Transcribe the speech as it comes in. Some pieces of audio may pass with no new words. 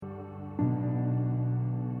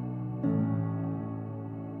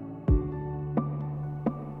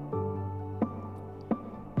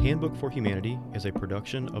Handbook for Humanity is a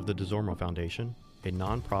production of the DeZormo Foundation, a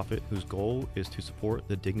nonprofit whose goal is to support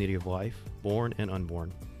the dignity of life, born and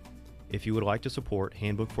unborn. If you would like to support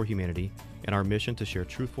Handbook for Humanity and our mission to share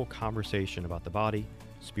truthful conversation about the body,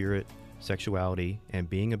 spirit, sexuality, and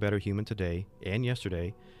being a better human today and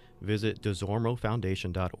yesterday, visit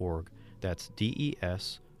DeZormoFoundation.org. That's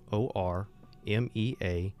DeSormeaux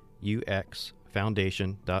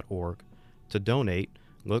Foundation.org. To donate,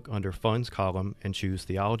 look under Funds column and choose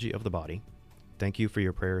Theology of the Body. Thank you for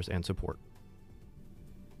your prayers and support.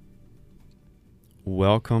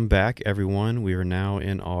 Welcome back, everyone. We are now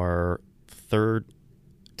in our third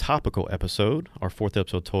topical episode, our fourth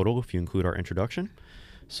episode total, if you include our introduction.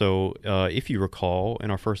 So if you recall,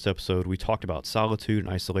 in our first episode, we talked about solitude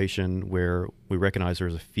and isolation, where we recognize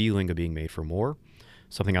there's a feeling of being made for more,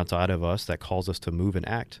 something outside of us that calls us to move and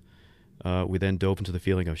act. We then dove into the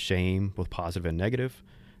feeling of shame, both positive and negative,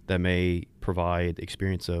 that may provide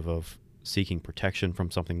experience of seeking protection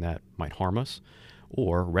from something that might harm us,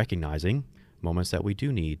 or recognizing moments that we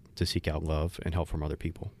do need to seek out love and help from other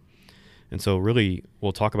people. And so really,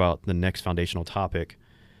 we'll talk about the next foundational topic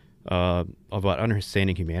about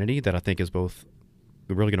understanding humanity that I think is both,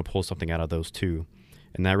 we're really going to pull something out of those two.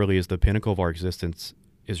 And that really is the pinnacle of our existence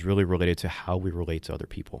is really related to how we relate to other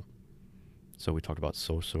people. So we talked about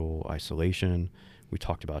social isolation, we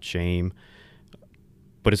talked about shame,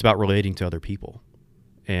 but it's about relating to other people.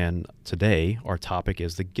 And today, our topic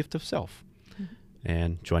is the gift of self.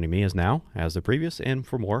 And joining me is now, as the previous, and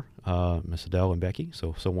for more, Miss Adele and Becky.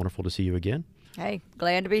 So wonderful to see you again. Hey,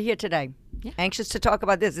 glad to be here today. Yeah. Anxious to talk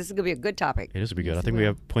about this. This is going to be a good topic. It is going to be good. I think we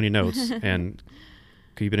have plenty of notes, and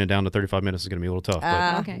keeping it down to 35 minutes is going to be a little tough,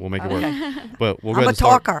 but okay. We'll make it work. But we'll go I'm ahead a and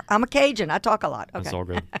start. talker. I'm a Cajun. I talk a lot. Okay. That's all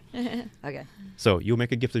good. Okay. So you'll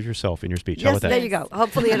make a gift of yourself in your speech. How Yes, about that? there you go.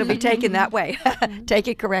 Hopefully it'll be taken that way. Take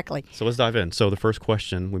it correctly. So let's dive in. So the first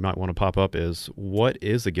question we might want to pop up is, what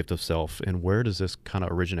is the gift of self, and where does this kind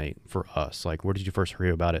of originate for us? Like, where did you first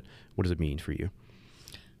hear about it? What does it mean for you?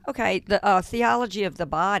 Okay, the theology of the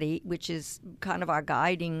body, which is kind of our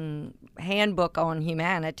guiding handbook on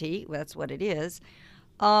humanity, that's what it is.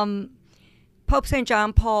 Pope St.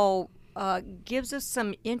 John Paul gives us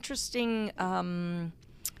some interesting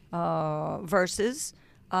verses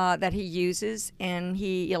that he uses, and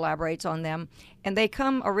he elaborates on them. And they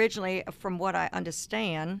come originally, from what I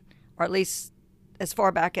understand, or at least as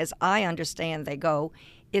far back as I understand they go,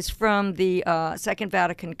 is from the Second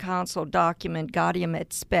Vatican Council document Gaudium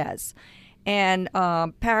et Spes. And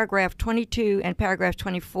paragraph 22 and paragraph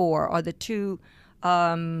 24 are the two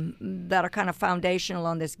that are kind of foundational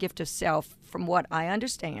on this gift of self, from what I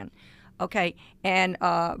understand. Okay, and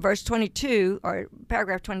verse 22, or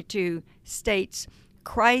paragraph 22, states,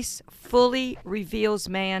 Christ fully reveals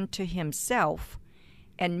man to himself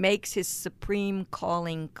and makes his supreme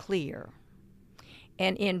calling clear.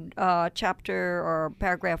 And in chapter or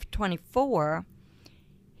paragraph 24,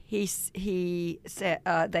 they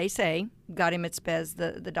say, Gaudium et Spes,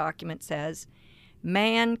 the document says,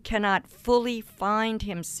 man cannot fully find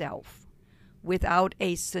himself without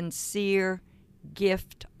a sincere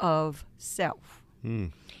gift of self.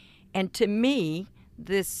 And to me,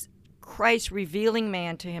 this Christ revealing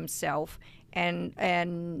man to himself and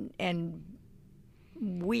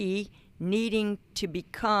we needing to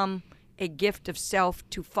become a gift of self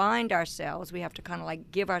to find ourselves, we have to kind of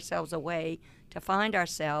like give ourselves away to find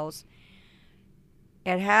ourselves.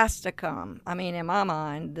 It has to come. I mean, in my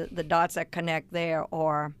mind, the dots that connect there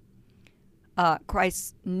are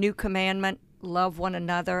Christ's new commandment, love one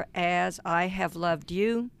another as I have loved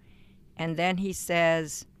you. And then he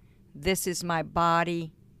says, this is my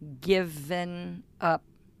body given up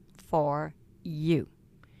for you.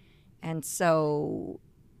 And so,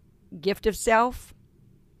 gift of self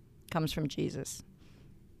comes from Jesus.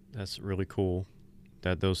 That's really cool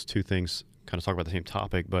that those two things kind of talk about the same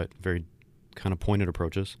topic, but very kind of pointed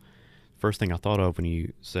approaches. First thing I thought of when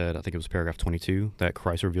you said, I think it was paragraph 22, that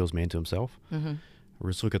Christ reveals man to himself.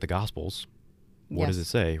 Let's look at the Gospels. What does it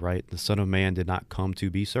say, right? The Son of Man did not come to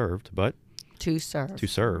be served, but to serve. To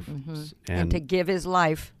serve. And to give his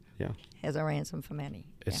life yeah. as a ransom for many.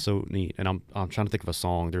 It's so neat. And I'm trying to think of a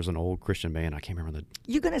song. There's an old Christian band. I can't remember the...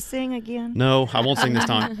 You going to sing again? No, I won't sing this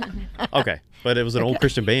time. Okay. But it was an old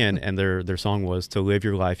Christian band, and their song was, to live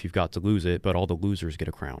your life, you've got to lose it, but all the losers get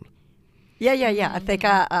a crown. Yeah. I think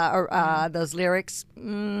those lyrics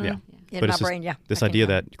in my brain, This idea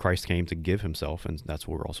that Christ came to give himself, and that's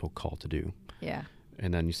what we're also called to do. Yeah.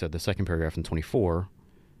 And then you said the second paragraph in 24,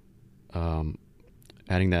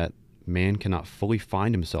 adding that man cannot fully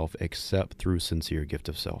find himself except through sincere gift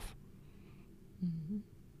of self.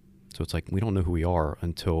 So it's like we don't know who we are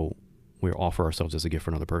until we offer ourselves as a gift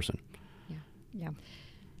for another person. Yeah.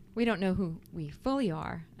 We don't know who we fully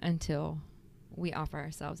are until we offer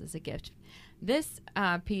ourselves as a gift. This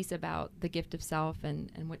piece about the gift of self and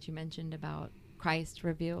what you mentioned about Christ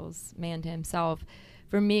reveals man to himself,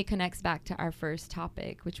 for me, it connects back to our first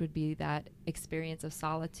topic, which would be that experience of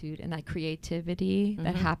solitude and that creativity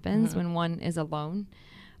that happens when one is alone,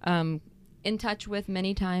 in touch with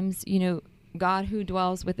many times, God who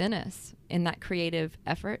dwells within us in that creative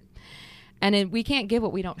effort. And we can't give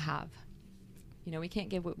what we don't have. We can't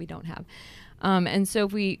give what we don't have. And so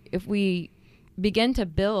if we begin to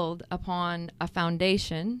build upon a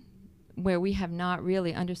foundation where we have not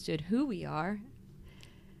really understood who we are,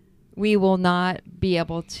 we will not be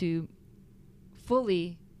able to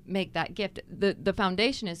fully make that gift. The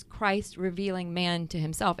foundation is Christ revealing man to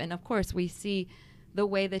himself. And of course, we see the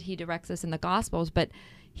way that he directs us in the Gospels, but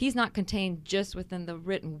he's not contained just within the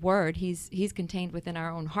written word. He's contained within our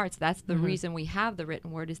own hearts. That's the reason we have the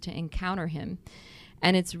written word, is to encounter him.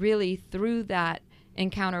 And it's really through that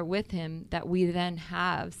encounter with him that we then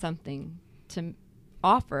have something to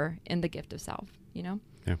offer in the gift of self, Yeah.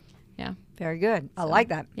 Yeah. Very good. I So, like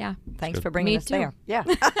that. Yeah. Thanks good. for bringing Me us too. there. Yeah.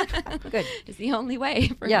 Good. It's the only way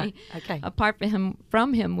for Yeah. me. Okay. Apart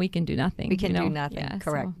from him, we can do nothing. We can you know? do nothing. Yeah,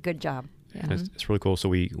 Correct. so, Good job. yeah. It's really cool. So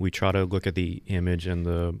we try to look at the image and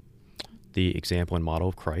the example and model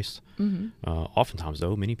of Christ. Oftentimes,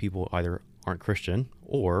 though, many people either aren't Christian,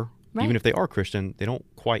 or Right. even if they are Christian, they don't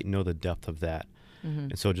quite know the depth of that.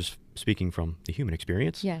 And so just speaking from the human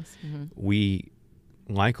experience, Yes. we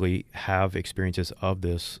likely have experiences of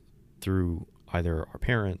this through either our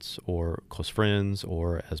parents or close friends,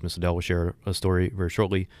 or, as Miss Adele will share a story very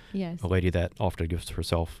shortly, Yes. a lady that offered a gift to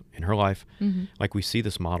herself in her life. Mm-hmm. Like, we see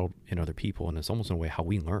this modeled in other people, and it's almost in a way how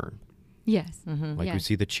we learn. Yes. Mm-hmm. Like, we Yes.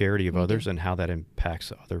 see the charity of We others do. and how that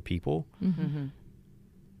impacts other people, Mm-hmm.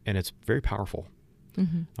 and it's very powerful.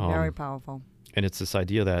 Mm-hmm. Very powerful. And it's this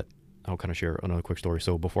idea that I'll kind of share another quick story.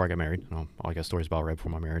 So before I got married, I got stories about right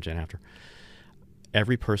before my marriage and after.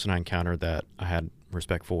 Every person I encountered that I had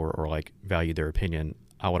respect for or like valued their opinion,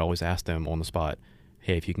 I would always ask them on the spot,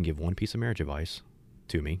 "Hey, if you can give one piece of marriage advice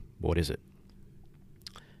to me, what is it?"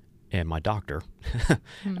 And my doctor, I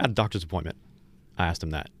had a doctor's appointment. I asked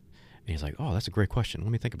him that. And he's like, "Oh, that's a great question.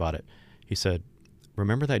 Let me think about it." He said,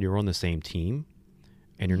 "Remember that you're on the same team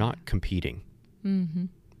and you're not competing. Mm-hmm.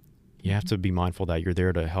 You have to be mindful that you're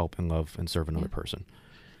there to help and love and serve another person."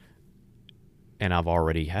 And I've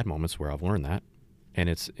already had moments where I've learned that. And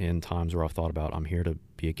it's in times where I've thought about, I'm here to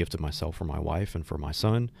be a gift of myself for my wife and for my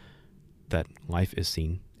son, that life is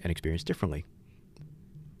seen and experienced differently.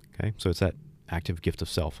 Okay. So it's that active gift of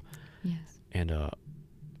self. Yes. And,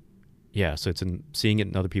 so it's in seeing it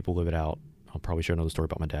and other people live it out. I'll probably share another story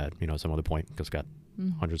about my dad, at some other point, because I've got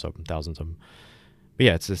hundreds of them, thousands of them. But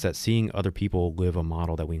yeah, it's just that seeing other people live a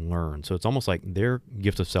model that we learn. So it's almost like their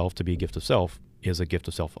gift of self to be a gift of self is a gift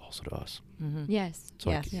of self also to us. Mm-hmm. Yes. So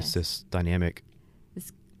Yes. like, it's this dynamic.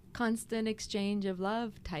 This constant exchange of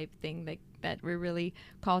love type thing that we're really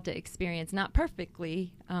called to experience, not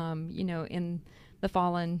perfectly, in the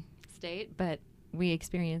fallen state, but we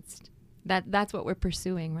experienced that. That's what we're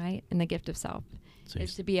pursuing, right? In the gift of self,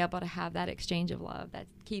 is to be able to have that exchange of love that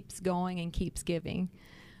keeps going and keeps giving.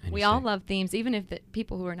 And We you all say, love themes, even if the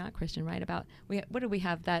people who are not Christian write about. What did we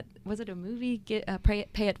have? That was it a movie? Pay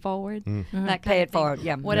it forward. Mm. Mm-hmm. That kind Pay of it thing. forward.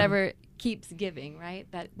 Yeah. Whatever keeps giving, right?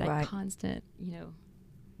 That Right. constant,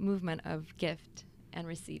 movement of gift and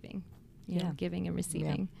receiving. Yeah. Giving and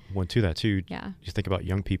receiving. One to that too. Yeah. You think about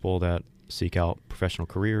young people that seek out professional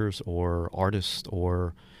careers or artists,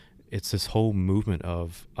 or it's this whole movement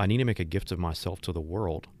of, I need to make a gift of myself to the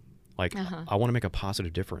world. Like, I want to make a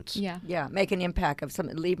positive difference. Yeah. Yeah. Make an impact of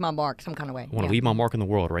something. Leave my mark some kind of way. I want to leave my mark in the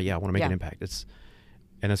world, right? Yeah, I want to make an Yeah. impact.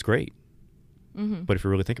 And that's great. Mm-hmm. But if you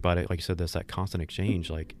really think about it, like you said, that's that constant exchange.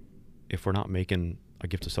 Like, if we're not making a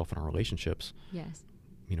gift of self in our relationships, Yes.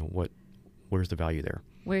 where's the value there?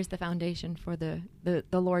 Where's the foundation for the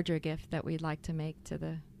larger gift that we'd like to make to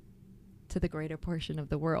the greater portion of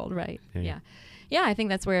the world, right? Yeah. Yeah, I think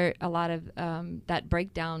that's where a lot of that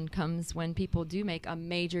breakdown comes when people do make a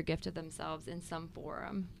major gift of themselves in some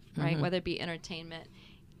forum, right? Whether it be entertainment,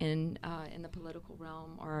 in the political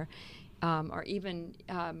realm, or even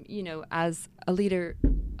as a leader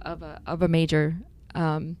of a major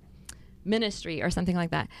ministry or something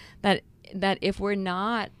like that. That if we're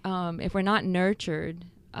not nurtured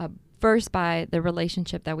first by the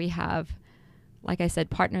relationship that we have, like I said,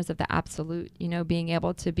 partners of the absolute, being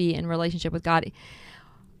able to be in relationship with God,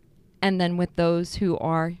 and then with those who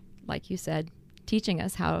are, like you said, teaching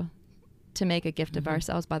us how to make a gift of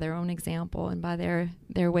ourselves by their own example and by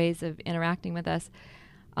their ways of interacting with us,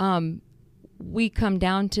 we come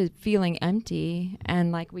down to feeling empty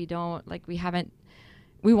and like we want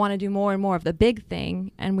to do more and more of the big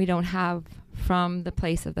thing, and we don't have from the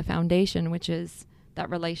place of the foundation, which is that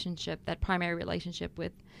relationship, that primary relationship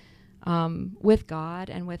with God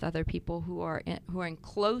and with other people who are in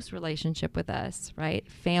close relationship with us, right?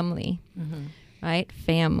 Family, right?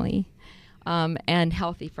 Family, and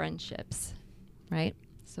healthy friendships, right?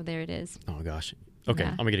 So there it is. Oh my gosh. Okay,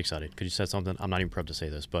 Yeah. I'm gonna get excited because you said something. I'm not even prepped to say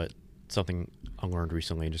this, but something I learned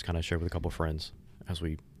recently and just kind of shared with a couple of friends as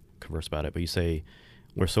we converse about it. But you say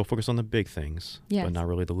we're so focused on the big things, Yes. but not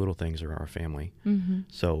really the little things or our family. Mm-hmm.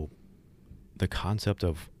 So the concept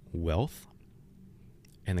of wealth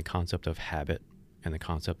and the concept of habit and the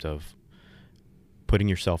concept of putting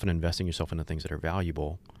yourself and investing yourself in the things that are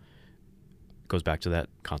valuable goes back to that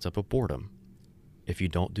concept of boredom. If you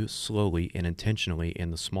don't do it slowly and intentionally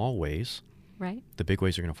in the small ways, Right? the big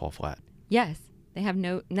ways are going to fall flat. Yes. They have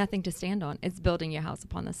nothing to stand on. It's building your house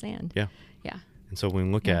upon the sand. Yeah. Yeah. And so when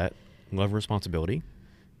we look Yeah. at love and responsibility,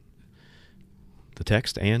 the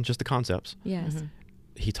text and just the concepts, Yes.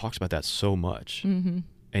 he talks about that so much. Mm-hmm.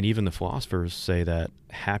 And even the philosophers say that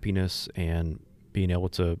happiness and being able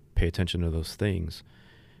to pay attention to those things,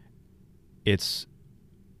 it's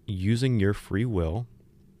using your free will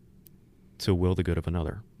to will the good of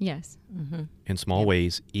another Yes. in small Yep.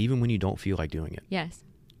 ways, even when you don't feel like doing it. Yes.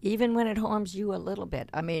 Even when it harms you a little bit.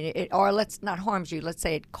 I mean, or let's not harms you. Let's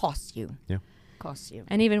say it costs you. Yeah. Costs you.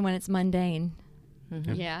 And even when it's mundane.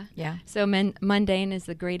 Mhm. Yeah. Yeah. So mundane is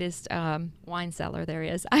the greatest wine cellar there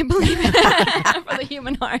is, I believe, for the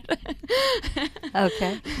human heart.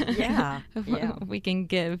 Okay. Yeah. Yeah. We can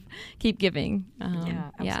keep giving. Yeah.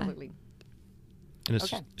 Absolutely. And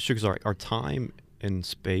it's Okay. because our time and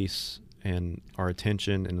space and our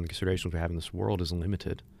attention and the considerations we have in this world is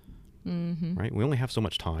limited, Mm-hmm. right? We only have so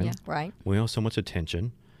much time. Yeah. Right. We only have so much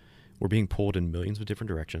attention. We're being pulled in millions of different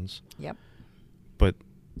directions. Yep. But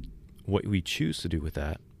what we choose to do with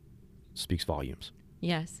that speaks volumes.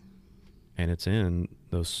 Yes. And it's in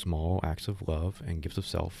those small acts of love and gifts of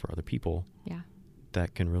self for other people Yeah.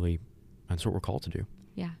 that can really, that's what we're called to do.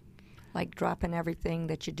 Yeah. Like dropping everything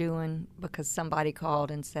that you're doing because somebody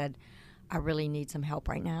called and said, I really need some help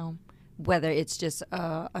right now. Whether it's just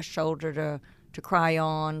a shoulder to cry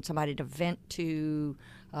on, somebody to vent to,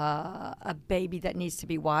 a baby that needs to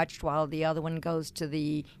be watched while the other one goes to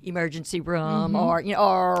the emergency room,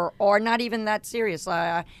 or not even that serious.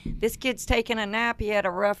 This kid's taking a nap. He had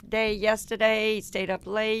a rough day yesterday. He stayed up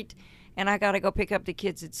late, and I got to go pick up the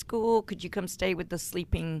kids at school. Could you come stay with the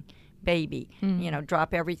sleeping baby?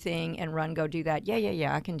 Drop everything and run, go do that.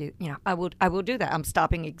 Yeah. I can do. I will do that. I'm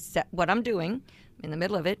stopping what I'm doing in the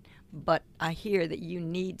middle of it, but I hear that you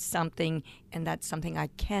need something, and that's something I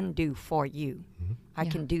can do for you. I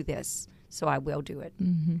can do this, so I will do it.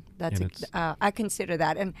 Mm-hmm. That's And I consider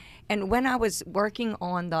that, and when I was working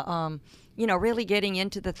on the really getting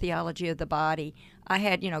into the theology of the body, I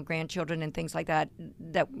had grandchildren and things like that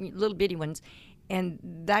little bitty ones, and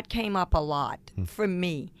that came up a lot for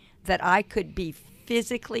me, that I could be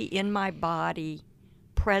physically in my body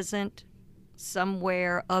present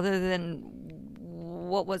somewhere other than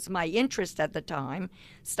what was my interest at the time,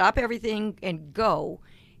 stop everything and go,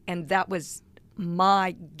 and that was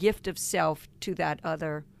my gift of self to that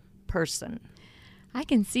other person. I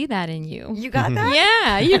can see that in you. You got that?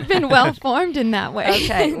 Yeah, you've been well formed in that way.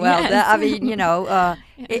 Okay, well, Yes.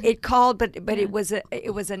 it called, but it was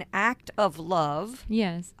an act of love.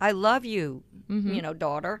 Yes. I love you, Mhm.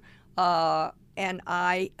 daughter, and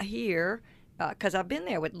I hear. Because I've been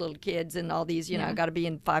there with little kids and all these, I got to be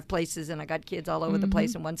in 5 places, and I got kids all over the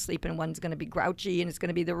place, and one's sleeping, one's going to be grouchy, and it's going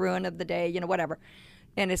to be the ruin of the day, whatever.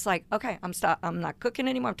 And it's like, okay, I'm not cooking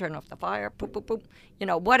anymore. I'm turning off the fire. Poop, poop, poop.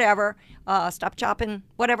 Whatever. Stop chopping.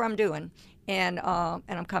 Whatever I'm doing, and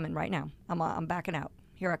I'm coming right now. I'm backing out.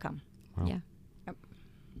 Here I come. Wow. Yeah.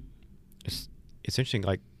 It's interesting,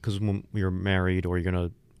 like, because when you're married or you're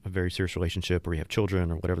in a very serious relationship or you have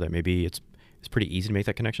children or whatever that may be, it's pretty easy to make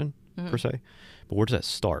that connection, per se. But where does that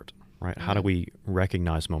start, right? How do we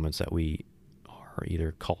recognize moments that we are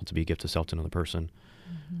either called to be a gift of self to another person?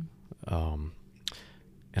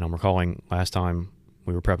 And I'm recalling last time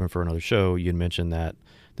we were prepping for another show, you had mentioned that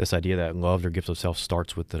this idea that love or gift of self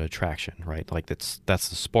starts with an attraction, right? Like that's the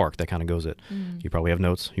spark that kind of goes it. You probably have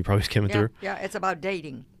notes. You probably skimming through. Yeah, it's about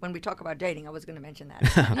dating. When we talk about dating, I was going to mention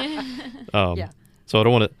that. Yeah. So I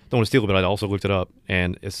don't want to steal it, but I also looked it up,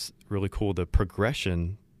 and it's really cool. The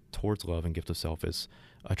progression towards love and gift of self is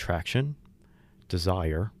attraction,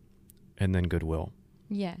 desire, and then goodwill.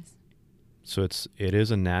 Yes. So it is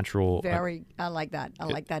a natural. I like that. I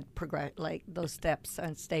like that like those steps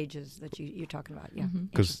and stages that you're talking about. Yeah.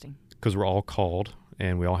 Because Interesting. because we're all called,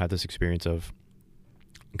 and we all have this experience of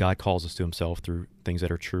God calls us to himself through things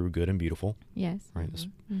that are true, good, and beautiful, Yes. right?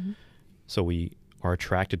 Mm-hmm. So we are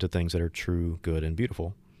attracted to things that are true, good, and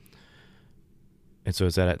beautiful. And so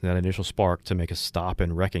it's that initial spark to make us stop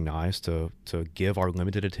and recognize, to give our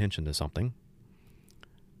limited attention to something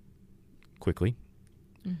quickly.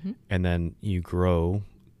 Mm-hmm. And then you grow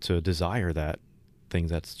to desire that thing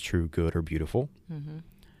that's true, good, or beautiful. Mm-hmm.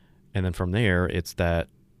 And then from there, it's that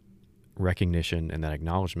recognition and that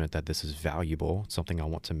acknowledgement that this is valuable, something I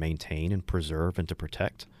want to maintain and preserve and to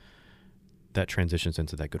protect, that transitions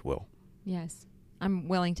into that goodwill. Yes. I'm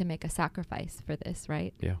willing to make a sacrifice for this,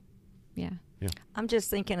 right? Yeah. Yeah. I'm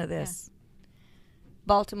just thinking of this.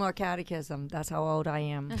 Baltimore Catechism. That's how old I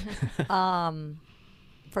am.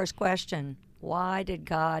 First question: why did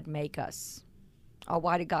God make us? Or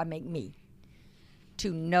why did God make me?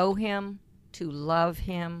 To know him, to love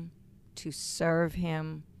him, to serve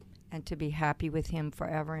him, and to be happy with him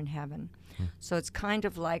forever in heaven. So it's kind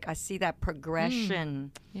of like I see that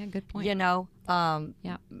progression, Yeah, good point. you know,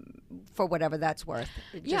 Yeah. for whatever that's worth.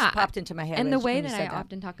 It just Yeah, popped into my head. And the when way you that said I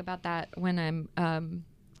often talk about that when I'm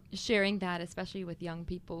sharing that, especially with young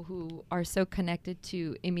people who are so connected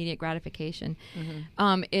to immediate gratification,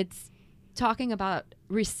 it's talking about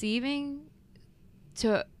receiving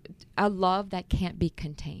to a love that can't be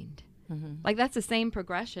contained. Like that's the same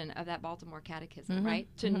progression of that Baltimore Catechism, right?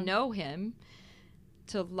 To know him,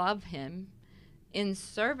 to love him, in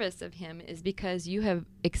service of him is because you have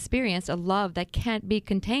experienced a love that can't be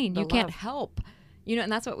contained. You can't help,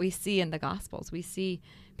 and that's what we see in the Gospels. We see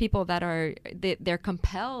people that are, they're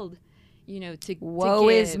compelled, to woe to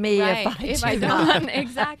is give, me right? if I I do not. don't.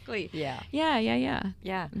 Exactly. Yeah.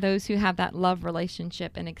 Yeah. Those who have that love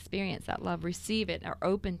relationship and experience that love, receive it, are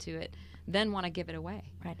open to it, then want to give it away.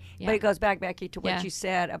 Right. Yeah. But it goes back, Becky, to what Yeah. you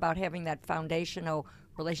said about having that foundational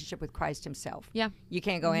relationship with Christ himself. Yeah. You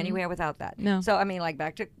can't go anywhere without that. No. So, I mean, like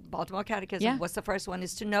back to Baltimore Catechism, Yeah. what's the first one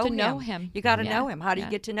is to know To him. know him. You got to Yeah. know him. How do you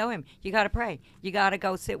Yeah. get to know him? You got to pray. You got to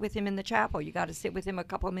go sit with him in the chapel. You got to sit with him a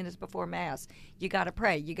couple of minutes before Mass. You got to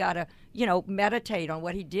pray. You got to, meditate on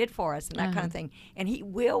what he did for us and that kind of thing. And he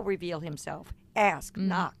will reveal himself. Ask,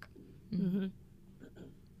 knock.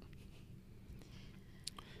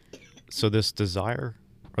 So this desire,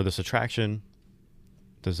 or this attraction,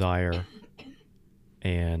 desire,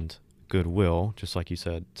 and goodwill, just like you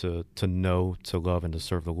said, to know, to love, and to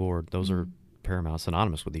serve the Lord, those are paramount,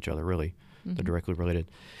 synonymous with each other, really. They're directly related.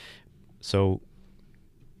 So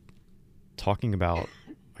talking about,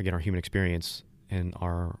 again, our human experience and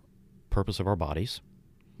our purpose of our bodies,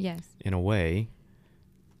 Yes. in a way,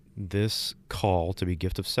 this call to be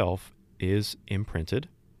gift of self is imprinted,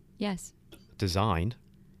 Yes. designed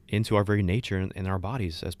into our very nature and our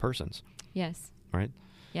bodies as persons, Yes. right?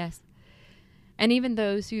 Yes. And even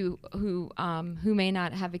those who may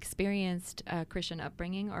not have experienced a Christian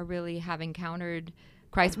upbringing or really have encountered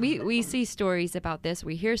Christ, we see stories about this.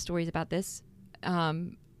 We hear stories about this.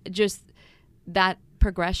 Just that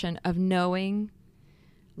progression of knowing,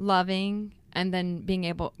 loving, and then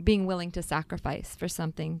being willing to sacrifice for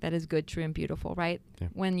something that is good, true, and beautiful. Right? Yeah.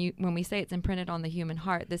 When we say it's imprinted on the human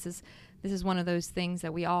heart, this is one of those things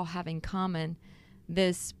that we all have in common.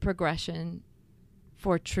 This progression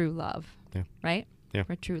for true love. Yeah. Right? Yeah.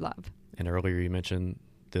 For true love. And earlier you mentioned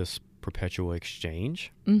this perpetual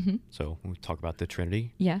exchange. Mm-hmm. So when we talk about the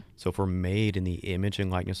Trinity. Yeah. So if we're made in the image and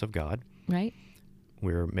likeness of God, Right?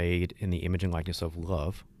 we're made in the image and likeness of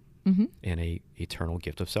love Mm-hmm. and a eternal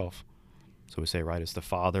gift of self. So we say, right, as the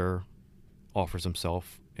Father offers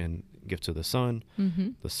himself in gift to the Son,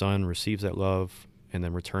 Mm-hmm. the Son receives that love and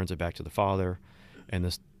then returns it back to the Father. And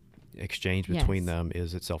this exchange between Yes. them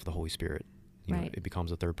is itself the Holy Spirit. Right. It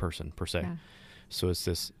becomes a third person per se. Yeah. So it's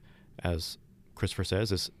this, as Christopher says,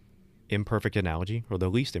 this imperfect analogy, or the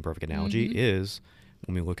least imperfect analogy, Mhm. is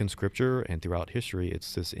when we look in Scripture and throughout history,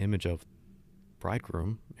 it's this image of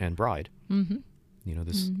bridegroom and bride. Mm-hmm.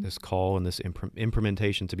 This call and this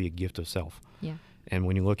implementation to be a gift of self. Yeah. And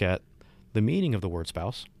when you look at the meaning of the word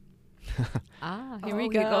spouse, Here we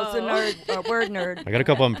go. Here goes the nerd, word nerd. I got a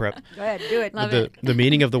couple of them prepped. Go ahead, do it. Love the, it. the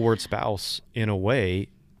meaning of the word spouse, in a way,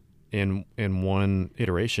 in one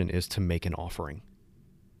iteration, is to make an offering.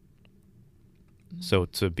 So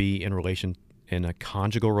to be in a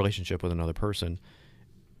conjugal relationship with another person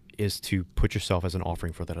is to put yourself as an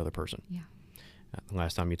offering for that other person. Yeah.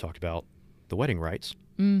 Last time you talked about the wedding rites,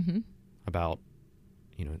 Mm-hmm. about,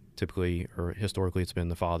 typically or historically it's been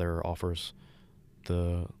the father offers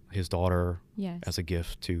his daughter Yes. as a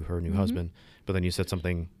gift to her new Mhm. husband. But then you said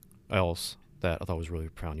something else that I thought was really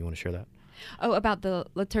profound. You want to share that? Oh, about the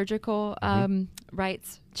liturgical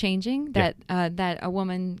rites changing, Yeah. that a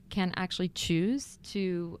woman can actually choose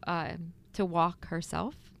to walk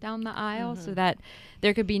herself down the aisle, so that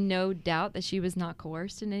there could be no doubt that she was not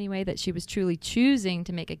coerced in any way, that she was truly choosing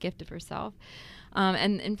to make a gift of herself.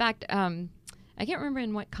 And in fact, I can't remember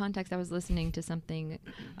in what context I was listening to something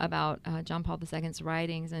about John Paul II's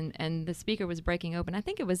writings, and the speaker was breaking open. I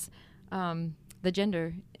think it was the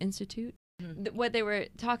Gender Institute. What they were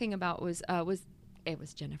talking about was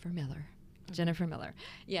Jennifer Miller. Jennifer Miller,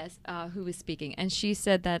 yes, who was speaking, and she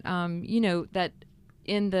said that that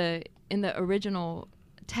in the original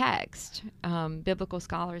text, biblical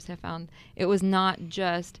scholars have found it was not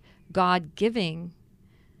just God giving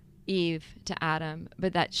Eve to Adam,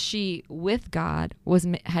 but that she, with God,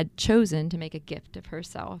 had chosen to make a gift of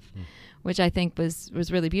herself, which I think was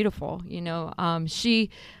really beautiful. She,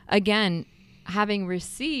 again, having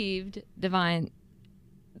received an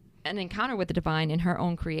encounter with the divine in her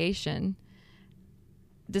own creation,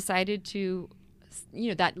 decided to,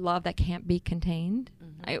 that love that can't be contained.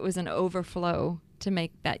 It was an overflow to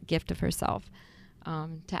make that gift of herself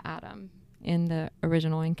to Adam in the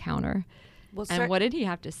original encounter. Well, and what did he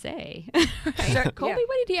have to say? Sir, Colby, yeah.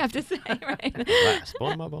 what did he have to say? Right? Last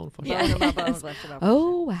bone of my bone. Flesh of my Bone bone. of my bones, flesh of my bones.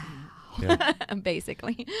 Oh wow! Yeah.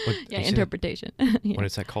 Basically, But yeah, you see, interpretation. when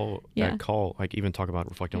it's that call, Yeah. like even talk about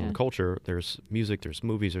reflecting on Yeah. the culture, there's music, there's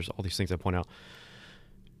movies, there's all these things I point out.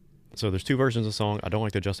 So there's two versions of the song. I don't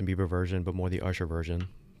like the Justin Bieber version, but more the Usher version.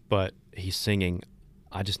 But he's singing,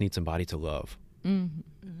 I just need somebody to love.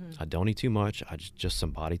 I don't need too much. I just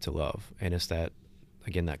somebody to love. And it's that,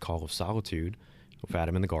 again, that call of solitude of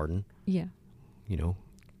Adam in the garden, Yeah.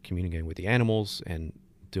 Communicating with the animals and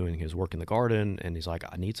doing his work in the garden. And he's like,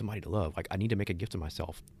 I need somebody to love. Like, I need to make a gift of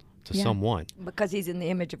myself to Yeah. someone. Because he's in the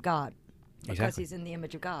image of God. Because Exactly. he's in the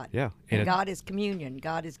image of God. Yeah. And it- God is communion.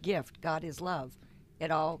 God is gift. God is love. It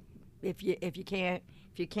all. If you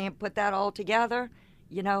can't put that all together,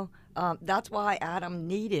 that's why Adam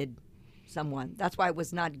needed someone. That's why it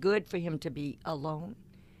was not good for him to be alone,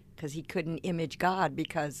 because he couldn't image God,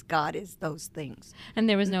 because God is those things. And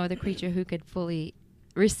there was no other creature who could fully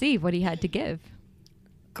receive what he had to give.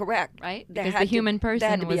 Correct. Right? There Because the had to- human person there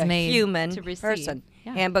had to be was a made human to receive. person.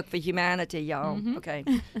 Yeah. Handbook for Humanity, y'all. Okay.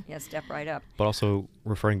 Yeah, step right up. But also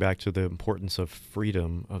referring back to the importance of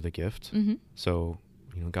freedom of the gift. So,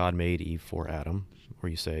 God made Eve for Adam, where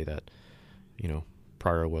you say that,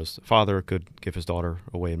 prior was father could give his daughter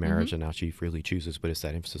away in marriage, and now she freely chooses, but it's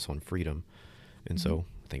that emphasis on freedom. And so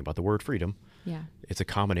think about the word freedom. Yeah. It's a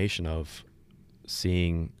combination of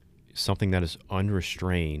seeing something that is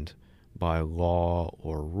unrestrained by law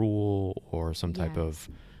or rule or some type of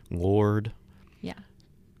lord. Yeah.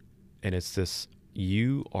 And it's this,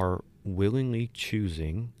 you are willingly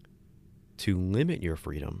choosing to limit your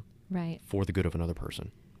freedom Right. for the good of another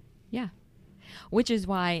person. Yeah. Which is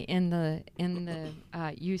why in the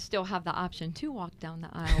you still have the option to walk down the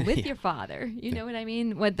aisle with Yeah. your father. You know what I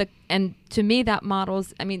mean? And to me that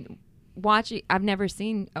models, I've never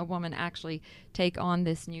seen a woman actually take on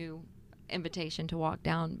this new invitation to walk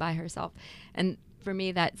down by herself. And for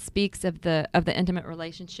me that speaks of the intimate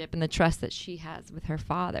relationship and the trust that she has with her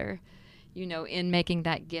father, in making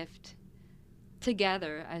that gift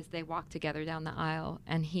together as they walk together down the aisle,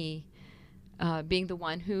 and he being the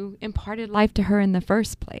one who imparted life to her in the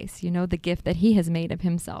first place, the gift that he has made of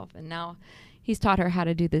himself. And now he's taught her how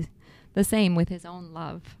to do the same with his own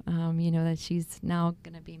love, that she's now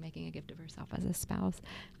going to be making a gift of herself as a spouse.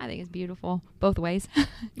 I think it's beautiful both ways.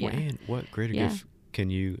 Yeah. Well, and what greater Yeah. gift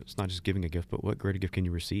can you, it's not just giving a gift, but what greater gift can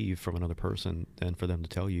you receive from another person than for them to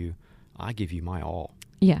tell you, I give you my all.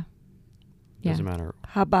 Yeah. Yeah. Doesn't matter.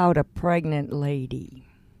 How about a pregnant lady?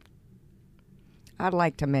 I'd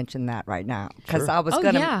like to mention that right now, because Sure. I was Oh,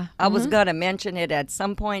 gonna yeah. I was gonna mention it at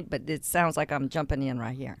some point, but it sounds like I'm jumping in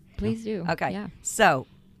right here. Please do. Okay. Yeah. So,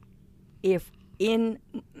 if in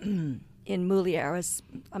Mulieris,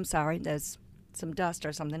 I'm sorry, there's some dust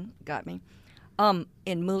or something got me. In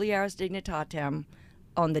Mulieris Dignitatem,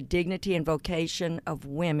 on the dignity and vocation of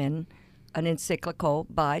women, an encyclical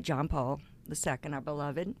by John Paul II, our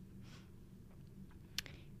beloved.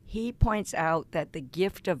 He points out that the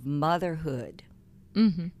gift of motherhood,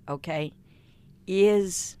 okay,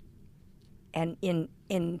 is, and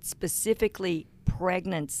in specifically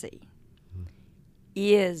pregnancy,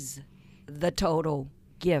 is the total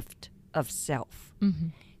gift of self.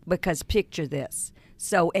 Because picture this.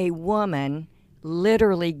 So a woman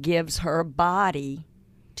literally gives her body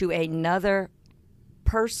to another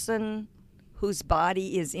person whose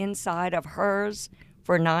body is inside of hers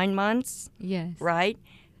for 9 months, Yes. right?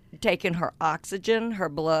 taken her oxygen, her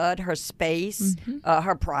blood, her space,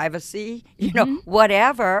 her privacy, you know,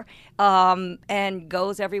 whatever, and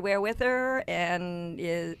goes everywhere with her, and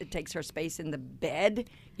it takes her space in the bed.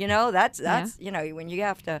 You know, that's you know, when you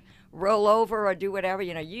have to roll over or do whatever,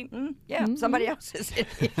 you know, somebody else is in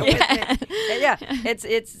here with it. Yeah,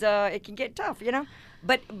 it can get tough, you know.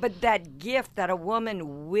 But that gift that a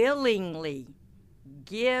woman willingly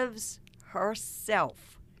gives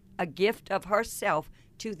herself, a gift of herself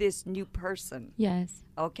to this new person. Yes.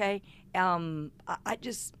 Okay. I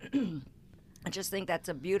just I just think that's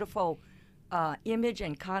a beautiful image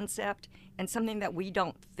and concept, and something that we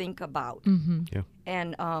don't think about. Yeah.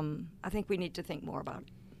 And I think we need to think more about it.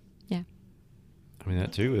 Yeah. I mean,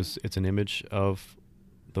 that too it's an image of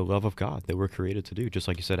the love of God that we're created to do. Just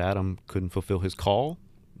like you said, Adam couldn't fulfill his call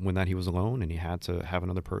when that he was alone, and he had to have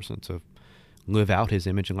another person to live out his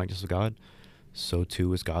image and likeness of God. So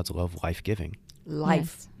too is God's love life-giving.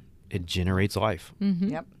 Life. It generates life.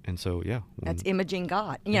 Yep. And so, yeah. That's imaging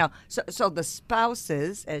God. You know, so the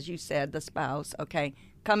spouses, as you said, the spouse, okay,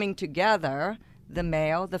 coming together, the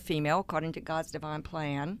male, the female, according to God's divine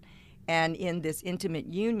plan, and in this intimate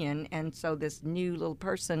union, and so this new little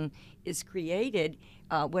person is created.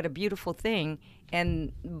 What a beautiful thing!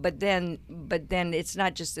 But then it's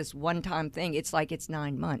not just this one-time thing. It's like it's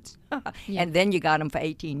 9 months, and then you got them for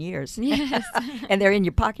 18 years. Yes. And they're in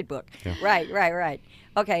your pocketbook. Yeah. Right.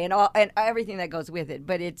 Okay, and everything that goes with it.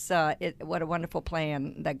 But it's what a wonderful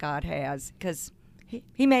plan that God has, because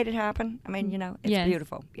he made it happen. I mean, you know, it's Yes.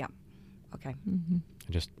 beautiful. Yeah. Okay. And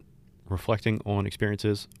just reflecting on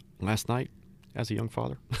experiences last night as a young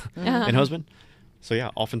father and husband. So,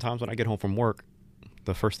 yeah, oftentimes when I get home from work,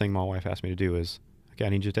 the first thing my wife asked me to do is, okay, I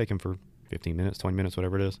need you to take him for 15 minutes, 20 minutes,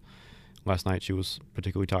 whatever it is. Last night she was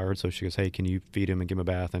particularly tired, so she goes, hey, can you feed him and give him a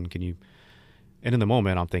bath? And in the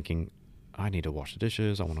moment I'm thinking, I need to wash the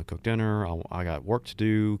dishes. I want to cook dinner. I got work to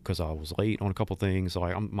do because I was late on a couple things. So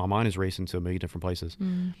my mind is racing to a million different places.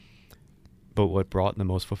 But what brought the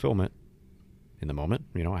most fulfillment in the moment,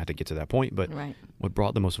 you know, I had to get to that point, but Right. what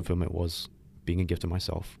brought the most fulfillment was being a gift to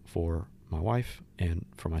myself for my wife and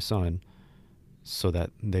for my son, so that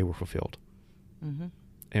they were fulfilled.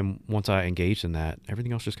 And once I engaged in that,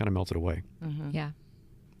 everything else just kind of melted away. Yeah.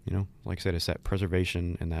 You know, like I said, it's that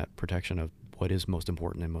preservation and that protection of what is most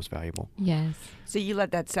important and most valuable. Yes. So you let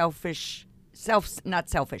that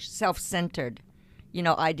self-centered, you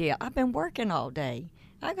know, idea. I've been working all day.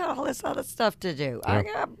 I got all this other stuff to do.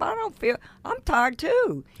 Yeah. I don't feel, I'm tired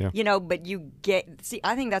too. Yeah. You know, but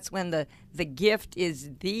I think that's when the gift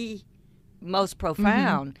is the most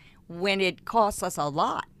profound, when it costs us a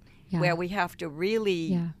lot. Yeah. Where we have to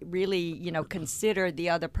really, you know, consider the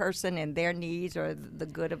other person and their needs or the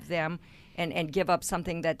good of them, and give up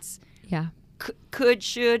something that's Yeah.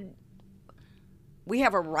 should. We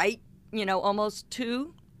have a right, you know, almost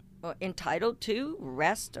to, entitled to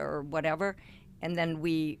rest or whatever, and then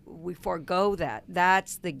we forego that.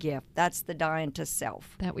 That's the gift. That's the dying to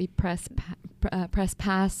self. That we press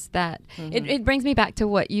past that. It brings me back to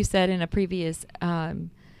what you said in a previous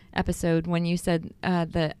episode when you said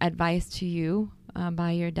the advice to you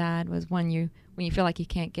by your dad was when you feel like you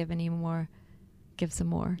can't give anymore, give some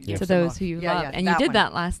more Yeah. to Some those more. who you Yeah, love. yeah, And you that did one.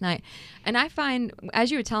 that last night. And I find,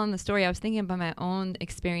 as you were telling the story, I was thinking about my own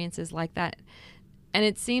experiences like that. And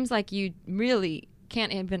it seems like you really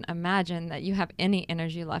can't even imagine that you have any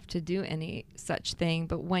energy left to do any such thing.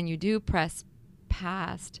 But when you do press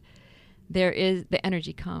past, there is the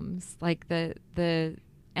energy comes, like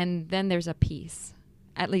and then there's a peace.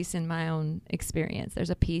 At least in my own experience, there's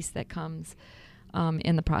a peace that comes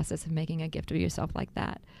in the process of making a gift of yourself like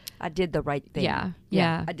that. I did the right thing.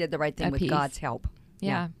 Yeah. I did the right thing A with peace. God's help.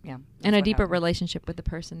 Yeah. Yeah. And That's a what deeper happened. relationship with the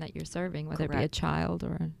person that you're serving, whether it be a Correct. child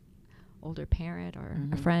or an older parent or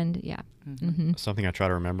a friend. Yeah. Mm-hmm. Something I try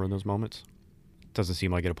to remember in those moments. Doesn't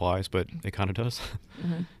seem like it applies, but it kind of does.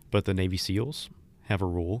 But the Navy SEALs have a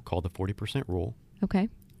rule called the 40% rule, Okay.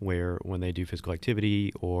 where when they do physical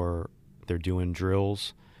activity or they're doing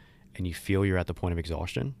drills and you feel you're at the point of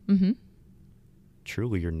exhaustion, Mm-hmm.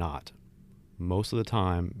 truly you're not. Most of the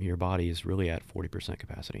time, your body is really at 40%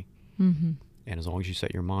 capacity. Mm-hmm. And as long as you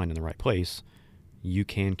set your mind in the right place, you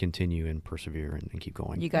can continue and persevere and keep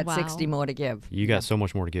going. You got Wow. 60 more to give. You got so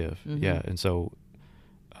much more to give. Yeah. And so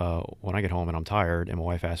when I get home and I'm tired and my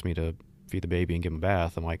wife asks me to feed the baby and give him a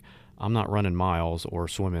bath, I'm like, I'm not running miles or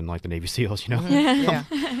swimming like the Navy SEALs, you know? Yeah.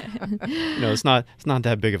 You know, it's not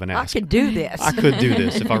that big of an I ask. could do this. I could do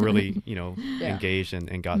this if I really, you know, Yeah. engaged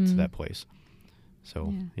and got to that place.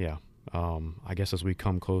 So, yeah. I guess as we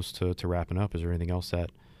come close to wrapping up, is there anything else that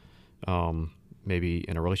maybe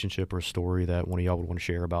in a relationship or a story that one of y'all would want to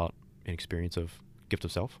share about an experience of gift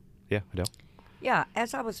of self. Yeah, Adele. Yeah,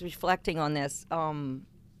 as I was reflecting on this,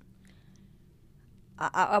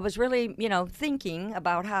 I was really, thinking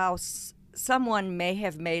about how someone may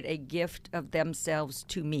have made a gift of themselves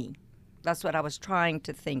to me. That's what I was trying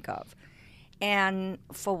to think of. And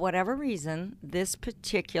for whatever reason, this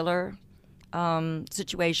particular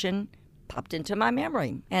situation popped into my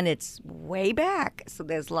memory, and it's way back. So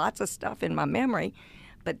there's lots of stuff in my memory,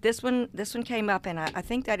 but this one came up, and I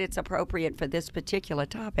think that it's appropriate for this particular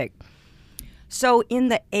topic. So in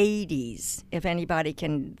the 80s, if anybody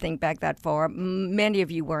can think back that far, many of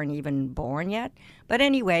you weren't even born yet. But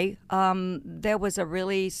anyway, there was a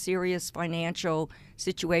really serious financial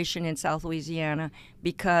situation in South Louisiana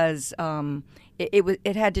because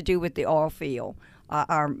it had to do with the oil field.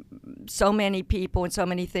 So many people and so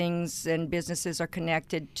many things and businesses are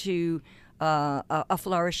connected to a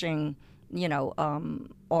flourishing,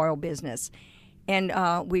 oil business. And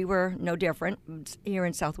we were no different here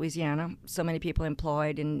in South Louisiana. So many people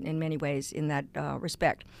employed in many ways in that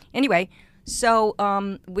respect. Anyway, so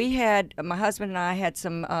my husband and I had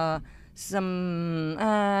some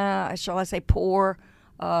shall I say, poor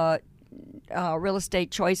real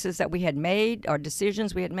estate choices that we had made, or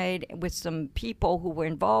decisions we had made with some people who were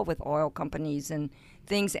involved with oil companies and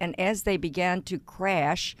things. And as they began to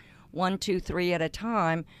crash, 1, 2, 3 at a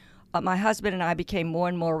time, my husband and I became more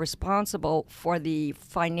and more responsible for the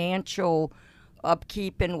financial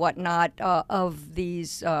upkeep and whatnot of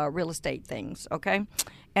these real estate things, okay?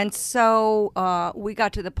 And so we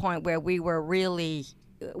got to the point where we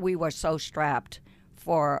were so strapped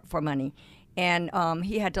for money. And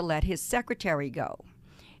he had to let his secretary go.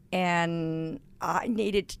 And I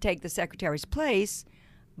needed to take the secretary's place,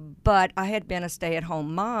 but I had been a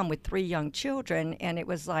stay-at-home mom with 3 young children, and it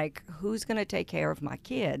was like, who's going to take care of my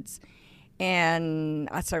kids? And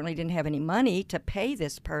I certainly didn't have any money to pay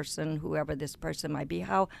this person, whoever this person might be.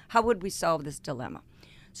 How would we solve this dilemma?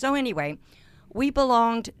 So anyway, we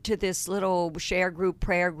belonged to this little share group,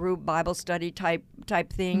 prayer group, Bible study type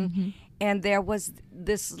thing, Mm-hmm. and there was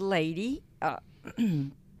this lady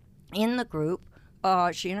in the group,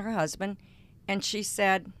 she and her husband, and she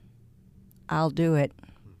said, I'll do it.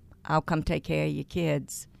 I'll come take care of your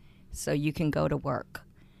kids so you can go to work.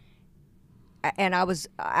 And I was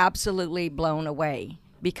absolutely blown away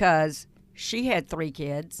because she had 3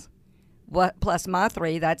 kids, plus my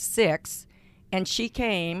 3, that's 6. And she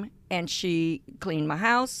came and she cleaned my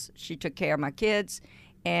house. She took care of my kids.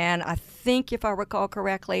 And I think, if I recall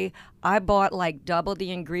correctly, I bought like double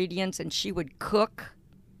the ingredients, and she would cook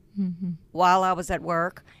while I was at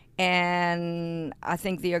work. And I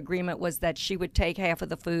think the agreement was that she would take half of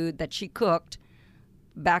the food that she cooked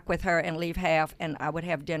back with her and leave half, and I would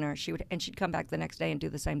have dinner. She'd come back the next day and do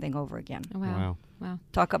the same thing over again. Oh, wow. Wow.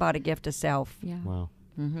 Talk about a gift of self. Yeah. Wow.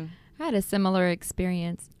 Mm-hmm. I had a similar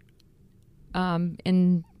experience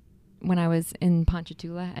when I was in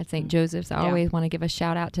Ponchatoula at St. Joseph's. I Yeah. always want to give a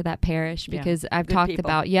shout out to that parish Yeah. because I've Good talked people.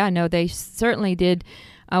 about, they certainly did.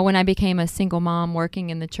 When I became a single mom working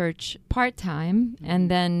in the church part-time, and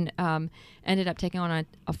then ended up taking on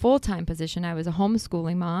a full-time position, I was a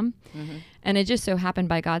homeschooling mom. Mm-hmm. And it just so happened,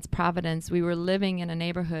 by God's providence, we were living in a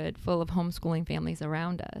neighborhood full of homeschooling families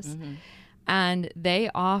around us. Mm-hmm. And they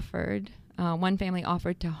offered, one family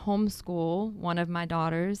offered to homeschool one of my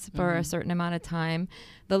daughters for a certain amount of time.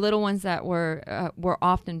 The little ones that were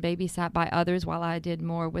often babysat by others, while I did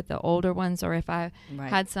more with the older ones, or if I Right.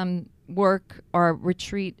 had some work or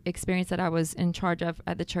retreat experience that I was in charge of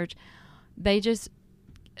at the church. They just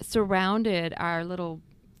surrounded our little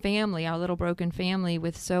family, our little broken family,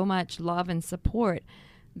 with so much love and support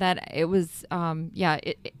that it was,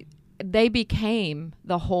 they became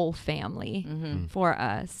the whole family for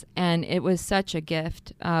us. And it was such a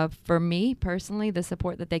gift for me personally, the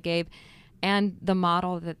support that they gave and the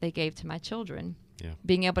model that they gave to my children. Yeah.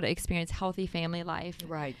 Being able to experience healthy family life,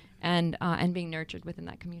 Right. and being nurtured within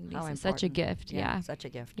that community. How So such a important. gift. Yeah. Such a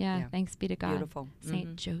gift. Yeah. Thanks be to God. Beautiful.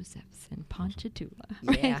 St. Joseph's in Ponchatoula.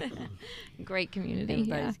 Yeah. Great community.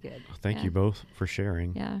 Everybody's good. Thank Yeah. you both for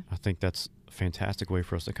sharing. Yeah. I think that's a fantastic way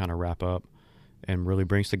for us to kind of wrap up and really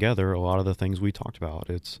brings together a lot of the things we talked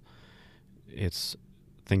about. It's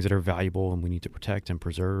things that are valuable and we need to protect and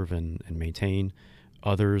preserve and maintain.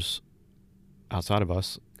 Others outside of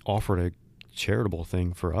us offered a charitable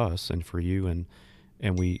thing for us and for you, and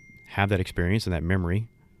we have that experience and that memory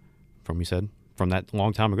from that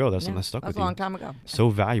long time ago. That stuck That with was a you. long time ago. So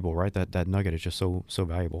valuable, right? That nugget is just so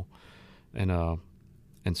valuable. And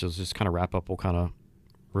so just kind of wrap up, we'll kind of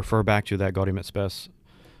refer back to that Gaudium et Spes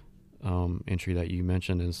entry that you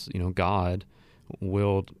mentioned. Is, God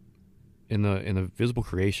willed in the visible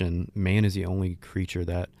creation, man is the only creature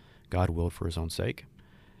that God willed for his own sake.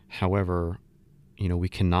 However, we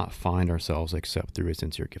cannot find ourselves except through a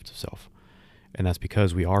sincere gift of self. And that's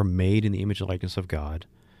because we are made in the image and likeness of God,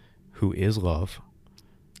 who is love.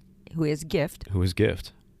 Who is gift.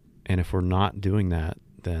 And if we're not doing that,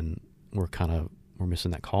 then we're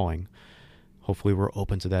missing that calling. Hopefully we're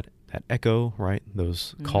open to that echo, right?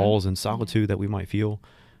 Those calls in solitude that we might feel,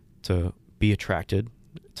 to be attracted,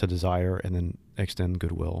 to desire, and then extend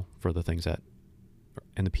goodwill for the things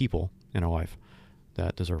and the people in our life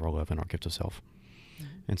that deserve our love and our gift of self.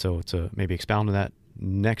 And so to maybe expound on that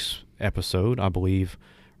next episode, I believe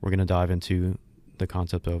we're going to dive into the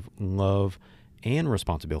concept of love and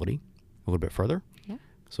responsibility a little bit further. Yeah.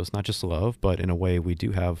 So it's not just love, but in a way we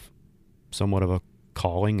do have somewhat of a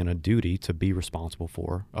calling and a duty to be responsible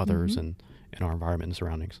for others and our environment and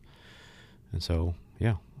surroundings. And so,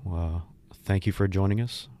 thank you for joining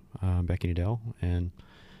us, Becky and Adele, and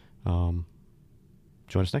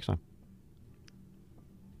join us next time.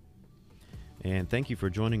 And thank you for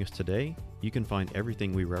joining us today. You can find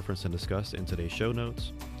everything we referenced and discussed in today's show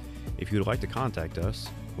notes. If you would like to contact us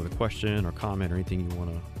with a question or comment or anything you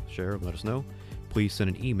want to share, let us know. Please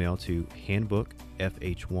send an email to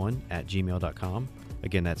handbookfh1@gmail.com.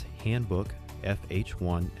 Again, that's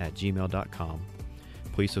handbookfh1@gmail.com.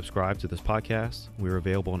 Please subscribe to this podcast. We're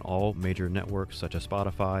available on all major networks such as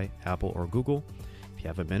Spotify, Apple, or Google. If you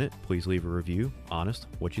have a minute, please leave a review. Honest,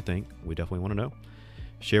 what you think. We definitely want to know.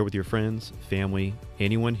 Share with your friends, family,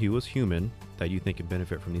 anyone who is human that you think can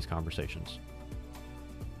benefit from these conversations.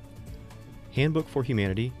 Handbook for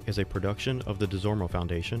Humanity is a production of the DeZormo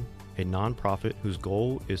Foundation, a nonprofit whose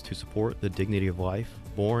goal is to support the dignity of life,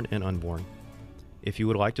 born and unborn. If you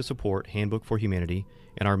would like to support Handbook for Humanity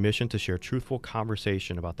and our mission to share truthful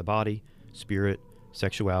conversation about the body, spirit,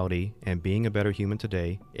 sexuality, and being a better human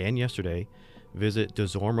today and yesterday, visit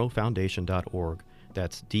DeZormoFoundation.org.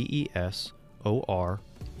 That's DeSormeaux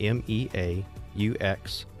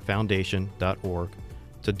Foundation.org.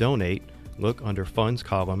 To donate, look under Funds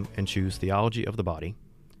column and choose Theology of the Body.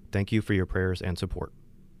 Thank you for your prayers and support.